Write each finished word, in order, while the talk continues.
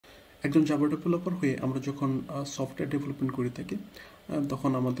একজন Java developer হয়ে আমরা যখন সফটওয়্যার ডেভেলপমেন্ট করে থাকি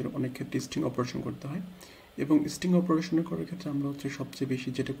তখন আমাদের অনেক ক্ষেত্রে স্ট্রিং অপারেশন করতে হয় এবং স্ট্রিং অপারেশন করার ক্ষেত্রে আমরা হচ্ছে সবচেয়ে বেশি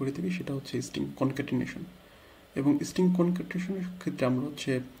যেটা করে থাকি সেটা হচ্ছে স্ট্রিং কনক্যাটিনেশন এবং স্ট্রিং কনক্যাটিনেশনের ক্ষেত্রে আমরা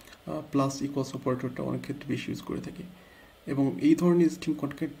হচ্ছে প্লাস ইকুয়ালস অপারেটরটা অনেক ক্ষেত্রে বেশি ইউজ করে থাকি এবং এই ধরনের স্ট্রিং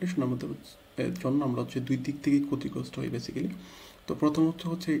কনক্যাটিনেশন আমাদের জন্য আমরা হচ্ছে দুই দিক থেকেই ক্ষতিগ্রস্ত হই বেসিক্যালি। তো প্রথমত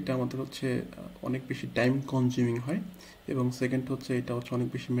হচ্ছে এটা আমাদের হচ্ছে অনেক বেশি টাইম কনজিউমিং হয় এবং সেকেন্ড হচ্ছে এটা হচ্ছে অনেক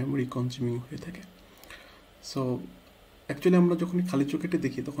বেশি মেমোরি কনজিউমিং হয়ে থাকে। সো অ্যাকচুয়ালি আমরা যখন খালি চোখেটে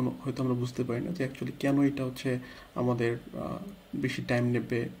দেখি তখন হয়তো আমরা বুঝতে পারি না যে অ্যাকচুয়ালি কেন এটা হচ্ছে আমাদের বেশি টাইম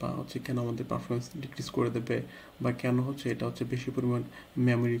নেবে বা হচ্ছে কেন আমাদের পারফরমেন্স ডিক্রিজ করে দেবে বা কেন হচ্ছে এটা হচ্ছে বেশি পরিমাণ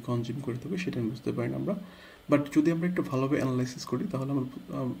মেমোরি কনজিউম করে দেবে সেটা বুঝতে পারি না আমরা। বাট যদি আমরা একটু ভালোভাবে অ্যানালাইসিস করি তাহলে আমরা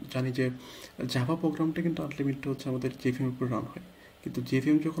জানি যে জাভা প্রোগ্রামটা কিন্তু আলটিমেটলি হচ্ছে আমাদের জেভিএমের উপর রান হয়, কিন্তু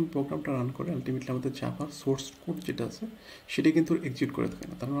জেভিএম যখন প্রোগ্রামটা রান করে আলটিমেটলি আমাদের জাভার সোর্স কোড যেটা আছে সেটা কিন্তু এক্সিকিউট করে থাকে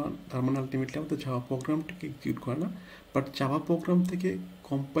না। তার মানে আলটিমেটলি আমাদের জাভা প্রোগ্রামটাকে এক্সিকিউট করে না, বাট জাভা প্রোগ্রাম থেকে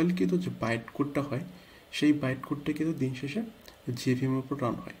কম্পাইলকৃত যে বাইট কোডটা হয় সেই বাইট কোডটা কিন্তু দিন শেষে জেভিএমের উপর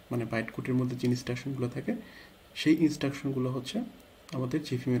রান হয়। মানে বাইট কোডের মধ্যে যে ইনস্ট্রাকশনগুলো থাকে সেই ইনস্ট্রাকশনগুলো হচ্ছে আমাদের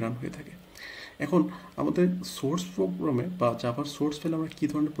জেভিএমে রান হয়ে থাকে। এখন আমাদের সোর্স প্রোগ্রামে বা জাভার সোর্স ফাইলে আমরা কী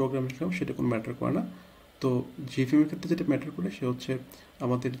ধরনের প্রোগ্রাম লিখলাম সেটা কোনো ম্যাটার করে না। তো জেভিএমের ক্ষেত্রে যেটা ম্যাটার করে সে হচ্ছে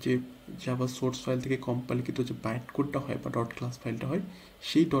আমাদের যে জাভা সোর্স ফাইল থেকে কম্পাইলকৃত যে বাইট কোডটা হয় বা ডট ক্লাস ফাইলটা হয়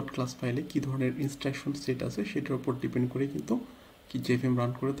সেই ডট ক্লাস ফাইলে কী ধরনের ইনস্ট্রাকশন সেট আছে সেটার উপর ডিপেন্ড করে কিন্তু কি জেভিএম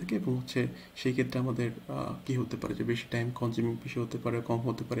রান করে থাকে এবং হচ্ছে সেই ক্ষেত্রে আমাদের কী হতে পারে যে বেশি টাইম কনজিউমিং বেশি হতে পারে, কম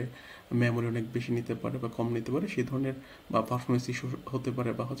হতে পারে, মেমোরি অনেক বেশি নিতে পারে বা কম নিতে পারে, সেই ধরনের বা পারফরমেন্স ইস্যু হতে পারে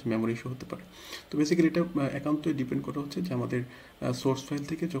বা হচ্ছে মেমোরি ইস্যু হতে পারে। তো বেসিক্যালি এটা একান্তই ডিপেন্ড করা হচ্ছে যে আমাদের সোর্স ফাইল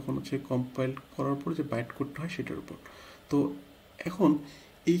থেকে যখন হচ্ছে কম্পাইল করার পর যে বাইট কোডটা হয় সেটার উপর। তো এখন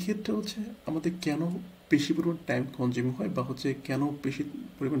এই ক্ষেত্রে হচ্ছে আমাদের কেন বেশি পরিমাণ টাইম কনজিউম হয় বা হচ্ছে কেন বেশি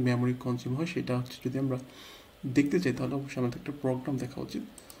পরিমাণ মেমোরি কনজিউম হয় সেটা হচ্ছে যদি আমরা দেখতে চাই তাহলে অবশ্যই আমাদের একটা প্রোগ্রাম দেখা উচিত।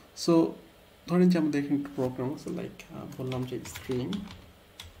 সো ধরেন যে আমাদের এখানে একটা প্রোগ্রাম আছে, লাইক বললাম যে string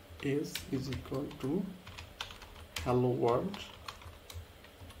is equal to hello world,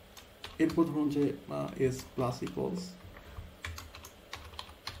 এরপর ধরুন যে S plus equals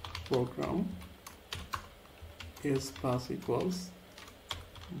programme S plus equals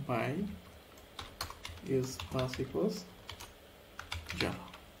by S plus equals Java.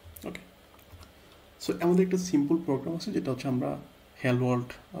 Okay, so আমাদের একটা সিম্পল প্রোগ্রাম আছে যেটা হচ্ছে আমরা হ্যালো ওয়ার্ল্ড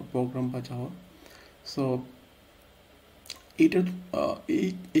প্রোগ্রাম বা জাভা। সো এইটার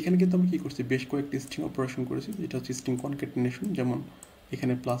এখানে কিন্তু আমরা কী করছি, বেশ কয়েকটি স্ট্রিং অপারেশন করেছি যেটা হচ্ছে স্ট্রিং কনক্যাটিনেশন, যেমন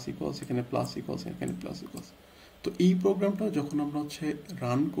এখানে প্লাস ইকুয়ালস, এখানে প্লাস ইকুয়ালস, এখানে প্লাস ইকুয়ালস। তো এই প্রোগ্রামটা যখন আমরা হচ্ছে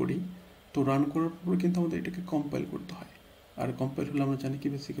রান করি তো রান করার পর কিন্তু আমাদের এটাকে কম্পাইল করতে হয়, আর কম্পাইল হলে আমরা জানি কি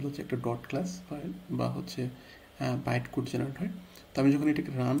বেসিক্যালি হচ্ছে একটা ডট ক্লাস ফাইল বা হচ্ছে বাইট কোড জেনারেট হয়। তো আমি যখন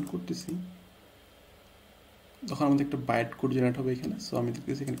এটাকে রান করতেছি তখন আমাদের একটা বাইট কোড জেনারেট হবে এখানে। সো আমি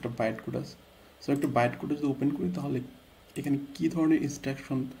দেখতেছি এখানে একটা বাইট কোড আছে। সো একটা বাইট কোডে যদি ওপেন করি তাহলে এখানে কী ধরনের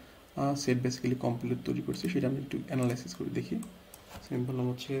ইনস্ট্রাকশন সেট বেসিক্যালি কম্পাইলার তৈরি করছে সেটা আমি একটু অ্যানালাইসিস করে দেখি। সিম্পল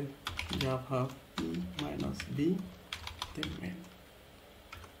হচ্ছে জাভা মাইনাস বি দেন মেন।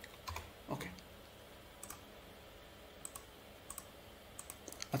 ওকে,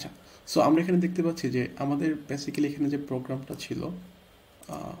 আচ্ছা, সো আমরা এখানে দেখতে পাচ্ছি যে আমাদের বেসিক্যালি এখানে যে প্রোগ্রামটা ছিল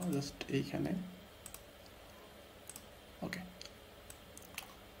জাস্ট এইখানে। ওকে,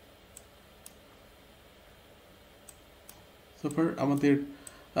 তারপর আমাদের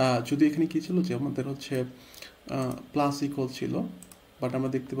যদি এখানে কী ছিল যে আমাদের হচ্ছে প্লাস ইকুয়াল ছিল, বাট আমরা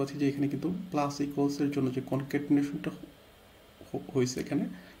দেখতে পাচ্ছি যে এখানে কিন্তু প্লাস ইকুয়ালসের জন্য যে কনক্যাটিনেশনটা হয়েছে এখানে,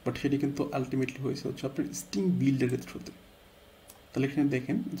 বাট সেটি কিন্তু আলটিমেটলি হয়েছে হচ্ছে আপনার স্ট্রিং বিল্ডারের থ্রুতে। তাহলে এখানে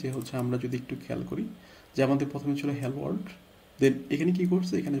দেখেন যে হচ্ছে আমরা যদি একটু খেয়াল করি যে আমাদের প্রথমে ছিল হ্যালো ওয়ার্ল্ড, দেন এখানে কী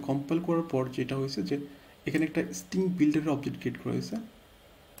করছে, এখানে কম্পাইল করার পর যেটা হয়েছে যে এখানে একটা স্ট্রিং বিল্ডারের অবজেক্ট ক্রিয়েট করা হয়েছে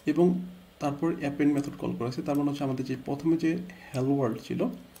এবং তারপর অ্যাপেন্ড মেথড কল করা হয়েছে। তার মানে হচ্ছে আমাদের যে প্রথমে যে হ্যালো ওয়ার্ল্ড ছিল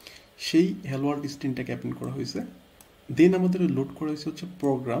সেই হ্যালো ওয়ার্ল্ড স্ট্রিংটাকে অ্যাপেন্ড করা হয়েছে, দেন আমাদের লোড করা হয়েছে হচ্ছে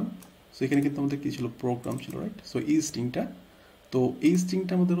প্রোগ্রাম। সো এখানে কিন্তু আমাদের কী ছিল, প্রোগ্রাম ছিল, রাইট? সো এই স্ট্রিংটা, তো এই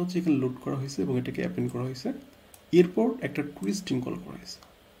স্ট্রিংটা আমাদের হচ্ছে এখানে লোড করা হয়েছে এবং এটাকে অ্যাপেন্ড করা হয়েছে। এরপর একটা টুইস্টিং কল করা হয়েছে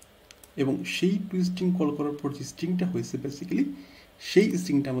এবং সেই টুইস্টিং কল করার পর যে স্ট্রিংটা হয়েছে বেসিক্যালি সেই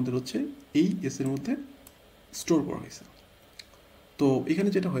স্ট্রিংটা আমাদের হচ্ছে এই এসের মধ্যে স্টোর করা হয়েছে। তো এখানে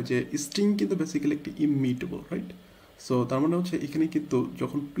যেটা হয় যে স্ট্রিং কিন্তু বেসিক্যালি একটি ইমিউটেবল, রাইট? সো তার মানে হচ্ছে এখানে কিন্তু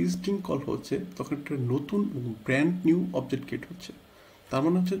যখন টুইস্টিং কল হচ্ছে তখন একটা নতুন ব্র্যান্ড নিউ অবজেক্ট ক্রিয়েট হচ্ছে। তার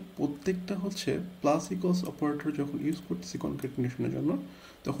মানে হচ্ছে প্রত্যেকটা হচ্ছে প্লাস ইকুয়ালস অপারেটর যখন ইউজ করতেছি কনক্যাটিনেশনের জন্য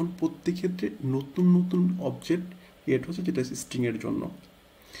তখন প্রত্যেক ক্ষেত্রে নতুন নতুন অবজেক্ট ক্রিয়েট হচ্ছে যেটা স্ট্রিংয়ের জন্য।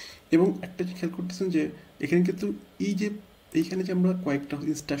 এবং একটা যে খেয়াল করতেছেন যে এখানে কিন্তু এই যে এইখানে যে আমরা কয়েকটা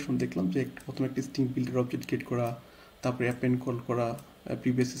ইনস্ট্রাকশন দেখলাম যে প্রথমে একটা স্ট্রিং বিল্ডার অবজেক্ট ক্রিয়েট করা, তারপরে অ্যাপেন্ড কল করা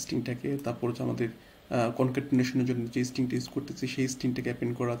প্রিভিয়াস স্ট্রিংটাকে, তারপর হচ্ছে আমাদের কনক্যাটেনেশনের জন্য যে স্ট্রিংটা ইউজ করতেছি সেই স্ট্রিংটাকে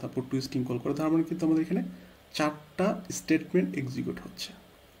অ্যাপেন্ড করা, তারপর টু স্ট্রিং কল করা। তার মানে কিন্তু আমাদের এখানে 4টা স্টেটমেন্ট এক্সিকিউট হচ্ছে,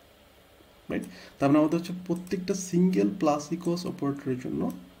 রাইট? তার মানে আমাদের হচ্ছে প্রত্যেকটা সিঙ্গেল প্লাস ইকুয়ালস অপারেটরের জন্য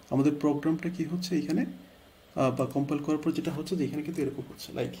আমাদের প্রোগ্রামটা কি হচ্ছে এখানে বা কম্পাইল করার পর যেটা হচ্ছে যে এখানে কিন্তু এরকম হচ্ছে,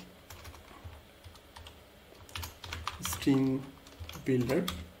 like string builder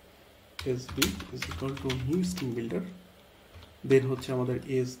sb is equal to new string builder, then হচ্ছে আমাদের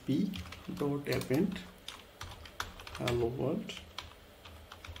sb dot append hello world,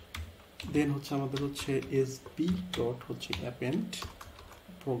 then হচ্ছে আমাদের হচ্ছে sb dot হচ্ছে append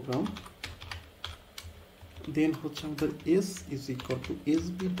program, then হচ্ছে আমাদের s is equal to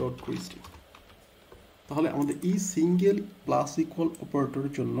sb dot toString। তাহলে আমাদের এই সিঙ্গেল প্লাস ইকুয়াল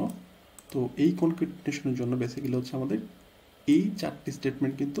অপারেটরের জন্য, তো এই কনক্যাটেনেশনের জন্য বেসিক্যালি হচ্ছে আমাদের এই 4টি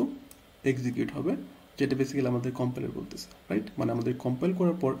স্টেটমেন্ট কিন্তু এক্সিকিউট হবে, যেটা বেসিক্যালি আমাদের কম্পাইলার বলতেছে, রাইট? মানে আমাদের কম্পাইল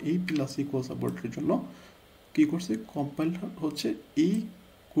করার পর এই প্লাস ইকুয়ালস অপারেটরের জন্য কী করছে, কম্পাইল হচ্ছে এই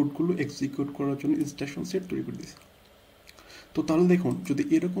কোডগুলো এক্সিকিউট করার জন্য ইনস্ট্রাকশন সেট তৈরি করে দিয়েছে। তো তাহলে দেখুন, যদি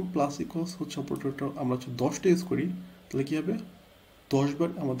এরকম প্লাস ইকুয়ালস হচ্ছে অপারেটরটা আমরা হচ্ছে 10টা ইউজ করি, তাহলে কী হবে, 10 বার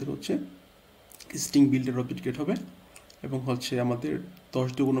আমাদের হচ্ছে স্ট্রিং বিল্ডার অবজেক্ট ক্রিয়েট হবে, এবং হচ্ছে আমাদের 10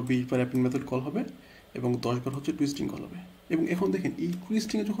 × 20 বার অ্যাপেন্ড মেথড কল হবে, এবং 10 বার হচ্ছে টুইস্টিং কল হবে। এবং এখন দেখেন এই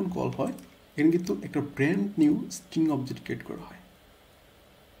টুইস্টিংয়ে যখন কল হয়, এখানে কিন্তু একটা brand new string object create করা হয়।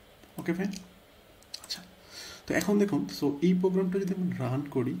 Okay fine. আচ্ছা, তো এখন দেখুন, সো এই প্রোগ্রামটা যদি আমি রান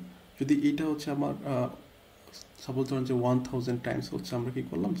করি, যদি এইটা হচ্ছে আমার সাপোজ ধরেন যে 1000 টাইমস হচ্ছে আমরা কী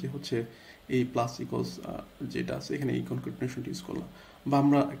করলাম, যে হচ্ছে এই প্লাস ইকুয়ালস যেটা আছে এখানে এই কনক্যাটেনেশনটা ইউজ করলাম, বা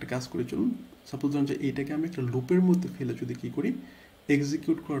আমরা একটা কাজ করি, চলুন সাপোজ ধরেন যে এইটাকে আমি একটা লুপের মধ্যে ফেলে যদি কী করি,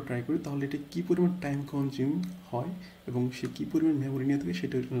 এক্সিকিউট করা ট্রাই করি, তাহলে এটা কী পরিমাণ টাইম কনজিউম হয় এবং সে কী পরিমাণ মেমোরি নিয়ে থাকে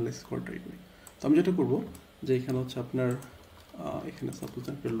সেটা অ্যানালাইসিস করা ট্রাই করি। তো আমি যেটা করবো যে এখানে হচ্ছে আপনার এখানে সাপোজ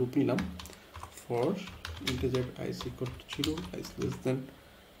একটা লুপ নিলাম, for integer i is equal to 0, i is less than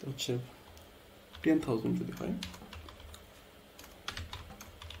হচ্ছে 10,000 যদি হয়,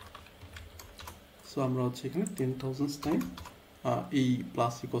 সো আমরা হচ্ছে এখানে 10,000 টাইম এই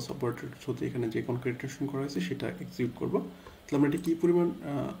প্লাস ইকুয়ালস অপারেটর সাথে এখানে যে কনক্যাটেনেশন করা হয়েছে সেটা এক্সিকিউট করবো। তাহলে আমরা এটা কী পরিমাণ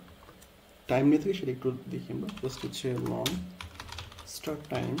টাইম নিয়ে থাকি সেটা একটু দেখি আমরা। জাস্ট হচ্ছে long start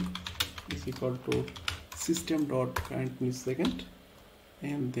time is equal to system dot current millisecond,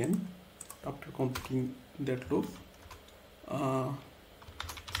 and then after completing that loop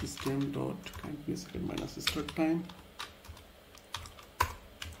system dot current millisecond minus start time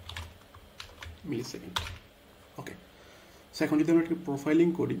millisecond। Okay, so এখন যদি আমরা একটু প্রোফাইলিং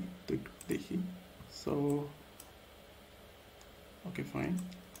করি তো একটু দেখি। সো ওকে ফাইন,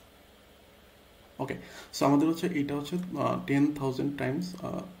 ওকে, so আমাদের হচ্ছে এইটা হচ্ছে 10,000 টাইমস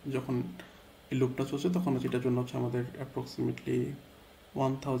যখন এই লুপটা চলছে তখন হচ্ছে এটার জন্য হচ্ছে আমাদের অ্যাপ্রক্সিমেটলি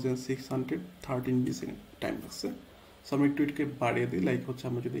 1613 মিলিসেকেন্ড টাইম লাগছে। সো আমি একটু এটাকে বাড়িয়ে দিই, লাইক হচ্ছে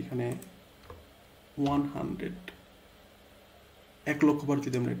আমরা যদি এখানে 1 লক্ষ বার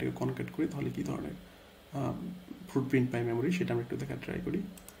যদি আমরা এটাকে কনক্যাট করি তাহলে কী ধরনের ফুটপ্রিন্ট পাই মেমোরি সেটা আমরা একটু দেখার ট্রাই করি।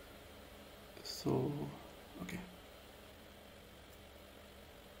 So okay,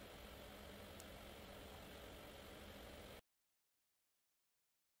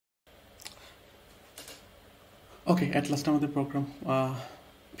 okay, at last আমাদের প্রোগ্রাম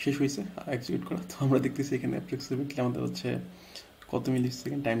শেষ হয়েছে এক্সিকিউট করা। তো আমরা দেখতেছি এখানে অ্যাপ্রক্সিমেটলি আমাদের হচ্ছে কত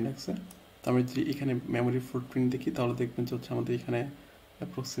মিলিসেকেন্ড টাইম লাগছে। তো আমরা যদি এখানে মেমোরি ফুটপ্রিন্ট দেখি তাহলে দেখবেন যে হচ্ছে আমাদের এখানে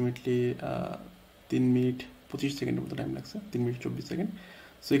অ্যাপ্রক্সিমেটলি 3 মিনিট 25 সেকেন্ডের মতো টাইম লাগছে, 3 মিনিট 24 সেকেন্ড।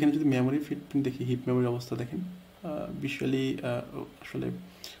 সো এখানে যদি মেমোরি ফুটপ্রিন্ট দেখি, হিপ মেমোরির অবস্থা দেখেন, ভিজুয়ালি আসলে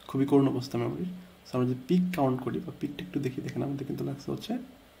খুবই করুণ অবস্থা মেমোরির। সো আমরা যদি পিক কাউন্ট করি বা পিকটা একটু দেখি, দেখেন আমাদের কিন্তু লাগছে হচ্ছে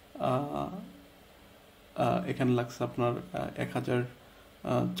এখানে লাগছে আপনার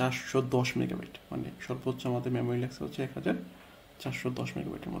 1410 মেগাবাইট, মানে সর্বোচ্চ আমাদের মেমোরি লাগছে হচ্ছে 1410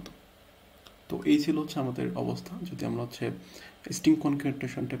 মেগাবাইটের মতো। তো এই ছিল হচ্ছে আমাদের অবস্থা যদি আমরা হচ্ছে স্ট্রিং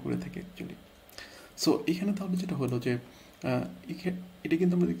কনক্যাটেনেশনটা করে থাকি অ্যাকচুয়ালি। সো এখানে তাহলে যেটা হলো যে এটা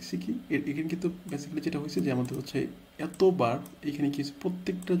কিন্তু আমরা দেখছি কি এখানে কিন্তু বেসিক্যালি যেটা হয়েছে যে আমাদের হচ্ছে এতবার এখানে কি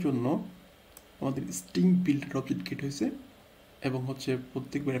প্রত্যেকটার জন্য আমাদের স্ট্রিং বিল্ডার অবজেক্ট ক্রিয়েট হয়েছে, এবং হচ্ছে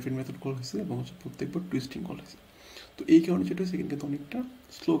প্রত্যেকবার অ্যাপেন্ড মেথড কল হয়েছে, এবং হচ্ছে প্রত্যেকবার টুইস্টিং কল হয়েছে। তো এই কারণে যেটা হচ্ছে এখানে কিন্তু অনেকটা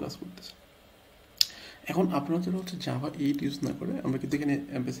স্লো কাজ করতেছে। এখন আপনারা যারা হচ্ছে জাভা 8 ইউজ না করে, আমরা কিন্তু এখানে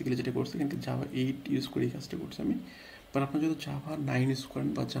বেসিক্যালি যেটা করছি এখানে জাভা 8 ইউজ করে এই কাজটা করছি আমি, বাট আপনারা যদি জাভা 9 ইউজ করেন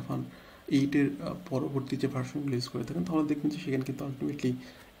বা জাভা 8-এর পরবর্তী যে ভার্সনগুলো ইউজ করে থাকেন তাহলে দেখবেন যে সেখানে কিন্তু আলটিমেটলি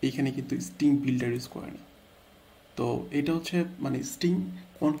এইখানে কিন্তু স্ট্রিং বিল্ডার ইউজ করে না। তো এটা হচ্ছে মানে স্ট্রিং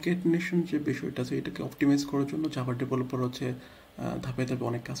কনক্যাটেনেশন যে বিষয়টা আছে এটাকে অপটিমাইজ করার জন্য জাভা ডেভেলপার হচ্ছে ধাপে ধাপে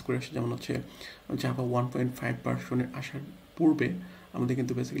অনেক কাজ করে আসে। যেমন হচ্ছে জাভা 1.5 ভার্সনের আসার পূর্বে আমাদের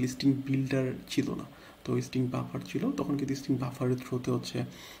কিন্তু বেসিক্যালি স্ট্রিং বিল্ডার ছিল না, তো স্ট্রিং বাফার ছিল, তখন কিন্তু স্ট্রিং বাফারের থ্রুতে হচ্ছে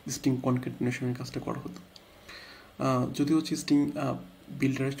স্ট্রিং কনক্যাটেনেশনের কাজটা করা হতো। যদি হচ্ছে স্ট্রিং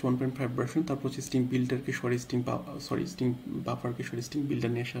বিল্ডার আসছে 1.5 ভার্সন, তারপর হচ্ছে স্ট্রিং বিল্ডারকে স্ট্রিং বাফারকে স্ট্রিং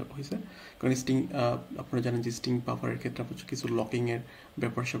বিল্ডার নিয়ে আসা হয়েছে। কারণ স্ট্রিং আপনারা জানেন যে স্ট্রিং বাফারের ক্ষেত্রে হচ্ছে কিছু লকিংয়ের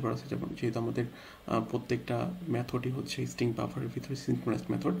ব্যাপার স্যাপার আছে, যেমন যেহেতু আমাদের প্রত্যেকটা মেথডই হচ্ছে স্ট্রিং বাফারের ভিতরে সিনক্রোনাইজড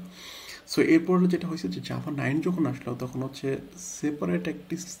মেথড। সো এরপর যেটা হয়েছে যে জাভা 9 যখন আসলো তখন হচ্ছে সেপারেট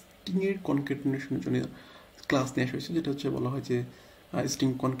একটি স্ট্রিংয়ের কনক্যাটেনেশনের জন্য ক্লাস নিয়ে আসা হয়েছে, যেটা হচ্ছে বলা হয় যে স্ট্রিং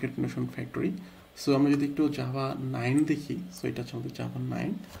কনক্যাটেনেশন ফ্যাক্টরি। সো আমরা যদি একটু জাভা 9 দেখি, সো এটা হচ্ছে আমাদের জাভা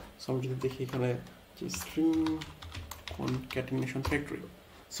 9। সো আমরা যদি দেখি এখানে যে স্ট্রিং কনক্যাটেনেশন ফ্যাক্টরি,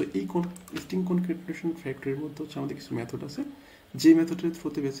 সো এই স্ট্রিং কনক্যাটেনেশন ফ্যাক্টরির মধ্যে হচ্ছে আমাদের কিছু মেথড আছে, যে মেথডের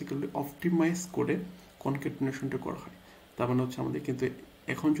থ্রুতে বেসিক্যালি অপটিমাইজ করে কনক্যাটেনেশনটা করা হয়। তার মানে হচ্ছে আমাদের কিন্তু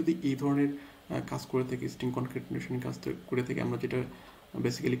এখন যদি এই ধরনের কাজ করে থাকি, স্ট্রিং কনক্যাটেনেশন কাজ করে থাকি, আমরা যেটা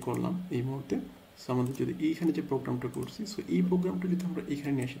বেসিক্যালি করলাম এই মুহূর্তে, সো আমাদের যদি এইখানে যে প্রোগ্রামটা করছি, সো এই প্রোগ্রামটা যদি আমরা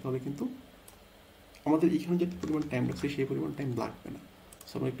এখানে নিয়ে আসি তাহলে কিন্তু আমাদের এখানে যে পরিমাণ টাইম লাগছে সেই পরিমাণ টাইম লাগবে না।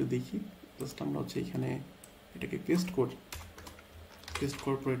 সো আমরা একটু দেখি, জাস্ট আমরা হচ্ছে এখানে এটাকে পেস্ট করি, পেস্ট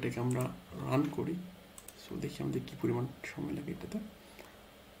করার পর এটাকে আমরা রান করি। সো দেখি আমাদের কী পরিমাণ সময় লাগে এটাতে।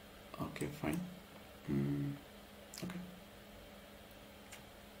 ওকে ফাইন, ওকে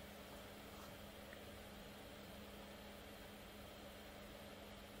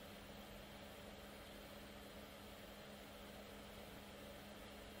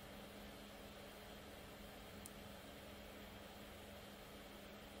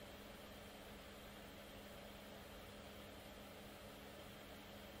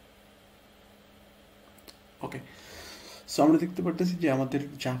ওকে সো আমরা দেখতে পারতেছি যে আমাদের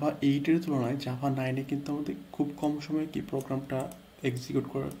জাভা 8-এর তুলনায় জাভা 9-এ কিন্তু আমাদের খুব কম সময়ে কি প্রোগ্রামটা এক্সিকিউট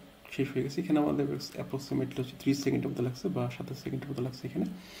করা শেষ হয়ে গেছে। এখানে আমাদের অ্যাপ্রক্সিমেটলি হচ্ছে 30 সেকেন্ডের মতো লাগছে বা 27 সেকেন্ডের মতো লাগছে এখানে।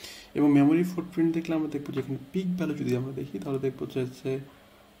 এবং মেমোরি ফুটপ্রিন্ট দেখলে আমরা দেখবো যে এখানে পিক ভ্যালু যদি আমরা দেখি তাহলে দেখবো যে হচ্ছে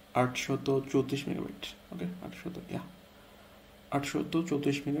 834 মেগাবাইট। ওকে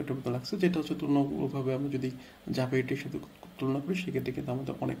 834 মেগাবাইটের মতো লাগছে, যেটা হচ্ছে তুলনামূলকভাবে আমরা যদি জাভা 8-এর সাথে তুলনা করি সেক্ষেত্রে কিন্তু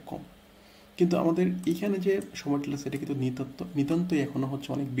আমাদের অনেক কম। কিন্তু আমাদের এখানে যে সময়টা লাগছে এটা কিন্তু নিতান্তই এখনও হচ্ছে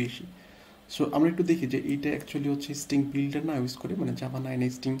অনেক বেশি। সো আমরা একটু দেখি যে এইটা অ্যাকচুয়ালি হচ্ছে স্ট্রিং বিল্ডার না ইউজ করে, মানে জাভা 9-এ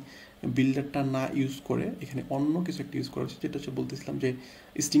স্ট্রিং বিল্ডারটা না ইউজ করে এখানে অন্য কিছু একটা ইউজ করা হচ্ছে, যেটা হচ্ছে বলতেছিলাম যে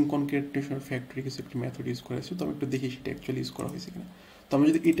স্ট্রিং কনক্যাটেনেশন ফ্যাক্টরি কিছু একটা মেথড ইউজ করা হয়েছে। তো আমি একটু দেখি সেটা অ্যাকচুয়ালি ইউজ করা হয়েছে কিনা। তো আমরা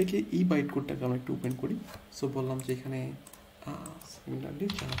যদি এটাকে এই বাইট কোডটাকে আমরা একটু ওপেন করি, সো বললাম যে এখানে similarly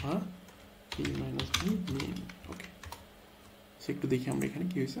Java e - b main. Okay so একটু দেখি আমরা এখানে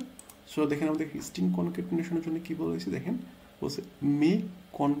কী হয়েছে। সো দেখেন আমাদের স্ট্রিং কনক্যাটেনেশনের জন্য কী বলা হয়েছে, দেখেন বলছে make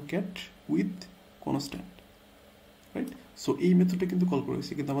concat with constant, right. So এই মেথডটা কিন্তু কল করা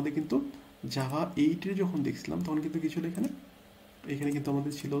হয়েছে, কিন্তু আমাদের কিন্তু জাভা 8-এর যখন দেখছিলাম তখন কিন্তু কি ছিল এখানে, এখানে কিন্তু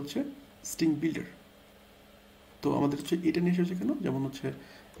আমাদের ছিল হচ্ছে স্ট্রিং বিল্ডার। তো আমাদের হচ্ছে এটা নিয়ে এসেছে কেন, যেমন হচ্ছে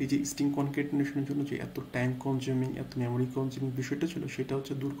এই যে স্ট্রিং কনক্যাটেনেশনের জন্য যে এত টাইম কনজিউমিং এত মেমোরি কনজিউমিং বিষয়টা ছিল সেটা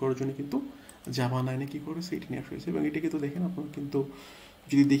হচ্ছে দূর করার জন্য কিন্তু জাভা 9-এ কী করেছে এটা নিয়ে আসা হয়েছে। এবং এটাকে তো দেখেন আপনারা কিন্তু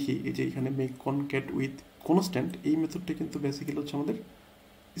যদি দেখি এই যে এখানে মেক কনক্যাট উইথ কনস্ট্যান্ট এই মেথডটা কিন্তু বেসিক্যালি হচ্ছে আমাদের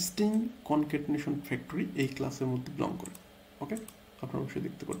স্ট্রিং কনক্যাটেনেশন ফ্যাক্টরি এই ক্লাসের মধ্যে বিলং করে। ওকে আপনারা অবশ্যই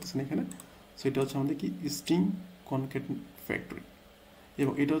দেখতে পারতেছেন এখানে। সো এটা হচ্ছে আমাদের কি স্ট্রিং কনক্যাট ফ্যাক্টরি,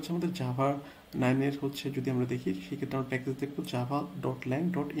 এবং এটা হচ্ছে আমাদের জাভা 9-এর হচ্ছে যদি আমরা দেখি সেক্ষেত্রে আমরা প্যাকেজ দেখবো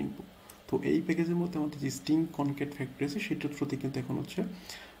java.lang.info। তো এই প্যাকেজের মধ্যে আমাদের যে স্ট্রিং কনক্যাট ফ্যাক্টরি আছে সেটার থ্রুতে কিন্তু এখন হচ্ছে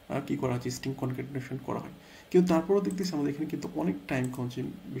কী করা হচ্ছে স্ট্রিং কনক্যাটেনেশন করা হয়। কিন্তু তারপরেও দেখতেছি আমাদের এখানে কিন্তু অনেক টাইম কনজিউম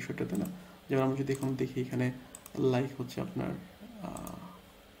বিষয়টা, তাই না। যেমন আমরা যদি এখন দেখি এখানে লাইক হচ্ছে আপনার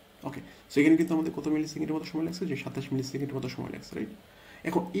ওকে সো এখানে কিন্তু আমাদের কত মিলি সেকেন্ডের মতো সময় লাগছে, যে 27 মিলি সেকেন্ডের মতো সময় লাগছে, রাইট।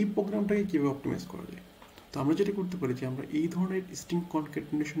 এখন এই প্রোগ্রামটাকে কীভাবে অপটিমাইজ করা যায়, তো আমরা যেটা করতে পারি যে আমরা এই ধরনের স্ট্রিং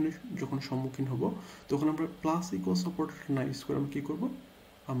কনক্যাটেনেশনের যখন সম্মুখীন হব তখন আমরা প্লাস ইকুয়াল সাপোর্টার না ইউজ করে আমরা কী করবো,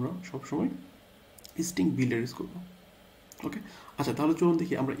 আমরা সবসময় স্ট্রিং বিল্ডার ইউজ করবো। ওকে আচ্ছা তাহলে চলুন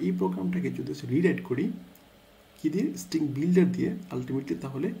দেখি আমরা এই প্রোগ্রামটাকে যদি হচ্ছে রিরাইট করি কী দিয়ে, স্ট্রিং বিল্ডার দিয়ে আলটিমেটলি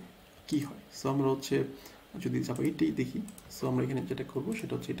তাহলে কী হয়। সো আমরা হচ্ছে যদি জাভা 8-এই দেখি, সো আমরা এখানে যেটা করবো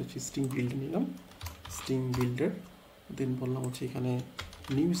সেটা হচ্ছে এটা হচ্ছে স্ট্রিং বিল্ডার নিলাম, স্ট্রিং বিল্ডার দেন বললাম হচ্ছে এখানে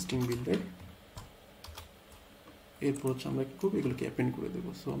নিউ স্ট্রিং বিল্ডার, এরপর হচ্ছে আমরা কী করবো এগুলোকে অ্যাপেন্ড করে দেবো।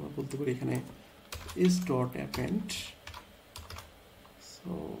 সো আমরা বলতে পারি এখানে is.append,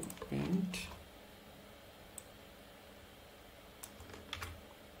 so append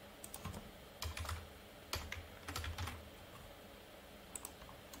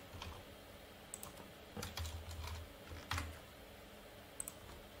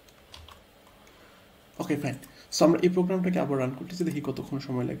okay fine. So আমরা এই প্রোগ্রামটাকে আবার রান করতেছি, দেখি কতক্ষণ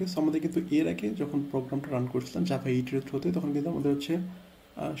সময় লাগে। সো আমাদের কিন্তু এর আগে যখন প্রোগ্রামটা রান করছিলাম জাভা 8 থ্রুতে, তখন কিন্তু আমাদের হচ্ছে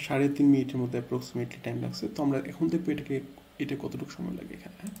 3.5 মিনিটের মধ্যে অ্যাপ্রক্সিমেটলি টাইম লাগছে। তো আমরা এখন দেখবো এটা কতটুকু সময় লাগে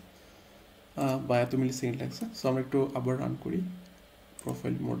এখানে, হ্যাঁ, বা এত মিলি সেকেন্ড লাগছে। সো আমরা একটু আবার রান করি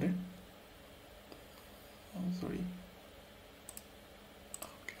প্রোফাইল মোডে, সরি,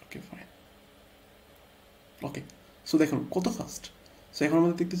 ওকে ওকে ফাইন। ওকে, সো দেখুন কত ফাস্ট। সো এখন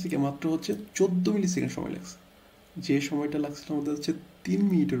আমাদের দেখতেছি কি মাত্র হচ্ছে 14 মিলি সেকেন্ড সময় লাগছে। যে সময়টা লাগছিল আমাদের হচ্ছে 3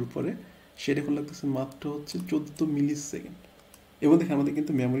 মিনিটের উপরে, সেটা এখন লাগতেছে মাত্র হচ্ছে 14 মিলি সেকেন্ড। এবং দেখেন আমাদের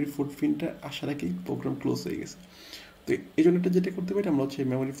কিন্তু মেমোরি ফুটপ্রিন্টটা আসার আগেই প্রোগ্রাম ক্লোজ হয়ে গেছে। তো এই জন্য যেটা করতে পারি আমরা হচ্ছে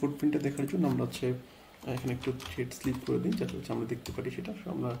মেমোরি ফুটপ্রিন্টটা দেখার জন্য আমরা হচ্ছে এখানে একটু থ্রেড স্লিপ করে দিই, যাতে হচ্ছে আমরা দেখতে পারি সেটা।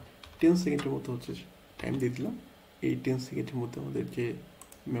 আমরা 10 সেকেন্ডের মতো হচ্ছে টাইম দিয়ে দিলাম। এই 10 সেকেন্ডের মধ্যে আমাদের যে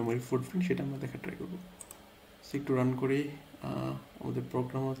মেমোরি ফুটপ্রিন্ট সেটা আমরা দেখার ট্রাই করবো। সো একটু রান করি। আমাদের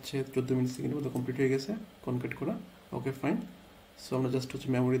প্রোগ্রাম হচ্ছে 14 মিলি সেকেন্ডের মধ্যে কমপ্লিট হয়ে গেছে কনকেট করা। Okay fine. সো আমরা জাস্ট হচ্ছে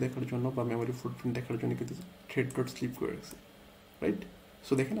মেমোরি দেখার জন্য বা মেমোরি ফুটপ্রিন্ট দেখার জন্য কিন্তু থ্রেড ডট স্লিপ করে রাখছি, রাইট?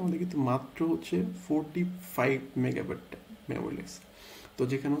 সো দেখেন আমাদের কিন্তু মাত্র হচ্ছে 45 মেগাবাইট মেমোরি লাগছে। তো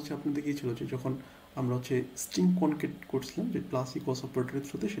যেখানে হচ্ছে আপনাদের কি ছিল যে যখন আমরা হচ্ছে স্ট্রিং কনকেট করছিলাম যে প্লাস ইকুয়ালস অপারেটরের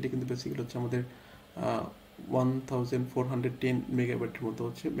থ্রুতে, সেটা কিন্তু বেসিক্যালি হচ্ছে আমাদের 1410 মেগাবাইটের মতো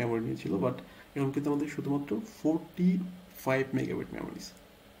হচ্ছে মেমোরি নিয়েছিল। বাট এখন কিন্তু আমাদের শুধুমাত্র 45 মেগাবাইট মেমোরিজ।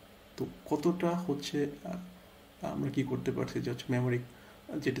 তো কতটা হচ্ছে আমরা কি করতে পারছি যে হচ্ছে মেমোরি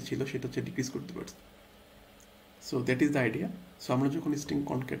যেটা ছিল সেটা হচ্ছে ডিক্রিজ করতে পারছি। So that is the idea. So আমরা যখন স্ট্রিং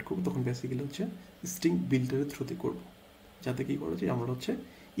কনক্যাট করবো তখন বেসিক্যালি হচ্ছে স্ট্রিং বিল্ডারের থ্রুতে করবো, যাতে কী করা যায় আমরা হচ্ছে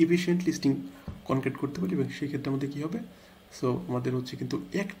ইফিশিয়েন্টলি স্ট্রিং কনক্যাট করতে পারি। এবং সেই ক্ষেত্রে আমাদের কী হবে, সো আমাদের হচ্ছে কিন্তু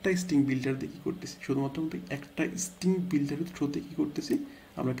একটা স্ট্রিং বিল্ডার দিয়ে কী করতেছি, শুধুমাত্র আমাদের একটা স্ট্রিং বিল্ডারের থ্রুতে কী করতেছি,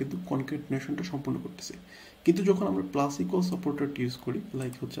 আমরা কিন্তু কনক্যাটেনেশনটা সম্পূর্ণ করতেছি। কিন্তু যখন আমরা প্লাস ইকুয়ালস অপারেটরটি ইউজ করি,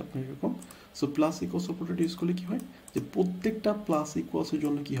 লাইক হচ্ছে আপনার এরকম, so plus equals operator use করলে কী হয় যে প্রত্যেকটা প্লাস ইকুয়ালসের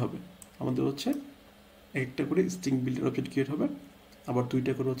জন্য কী হবে, আমাদের হচ্ছে একটা করে স্ট্রিং বিল্ডার অবজেক্ট ক্রিয়েট হবে, আবার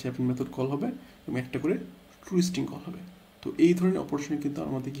দুইটা করে হচ্ছে অ্যাপেন্ড মেথড কল হবে, এবং একটা করে ট্রু স্ট্রিং কল হবে। তো এই ধরনের অপারেশন কিন্তু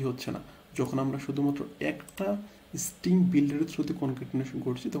আমাদের কি হচ্ছে না, যখন আমরা শুধুমাত্র একটা স্ট্রিং বিল্ডারের থ্রুতে কনক্যাটেনেশন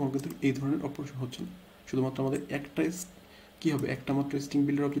করছি তখন কিন্তু এই ধরনের অপারেশন হচ্ছে না। শুধুমাত্র আমাদের একটা কি হবে, একটা মাত্র স্ট্রিং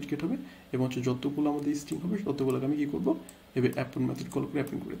বিল্ডার অবজেক্ট ক্রিয়েট হবে, এবং হচ্ছে যতগুলো আমাদের স্ট্রিং হবে ততগুলোকে আমি কী করবো, এবার অ্যাপেন্ড মেথড কল করে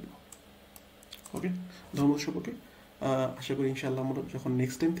অ্যাপেন্ড করে দেবো। ওকে, ধন্যবাদ সবাইকে। আশা করি ইনশাআল্লাহ আমরা যখন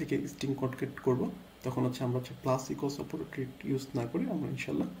নেক্সট টাইম থেকে স্ট্রিং কনক্যাট করবো তখন হচ্ছে আমরা হচ্ছে প্লাস ইকুয়ালস অপারেটর ইউজ না করে আমরা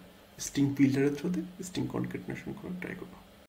ইনশাআল্লাহ স্ট্রিং বিল্ডারের থ্রুতে স্ট্রিং কনক্যাটেনেশন করার ট্রাই করবো।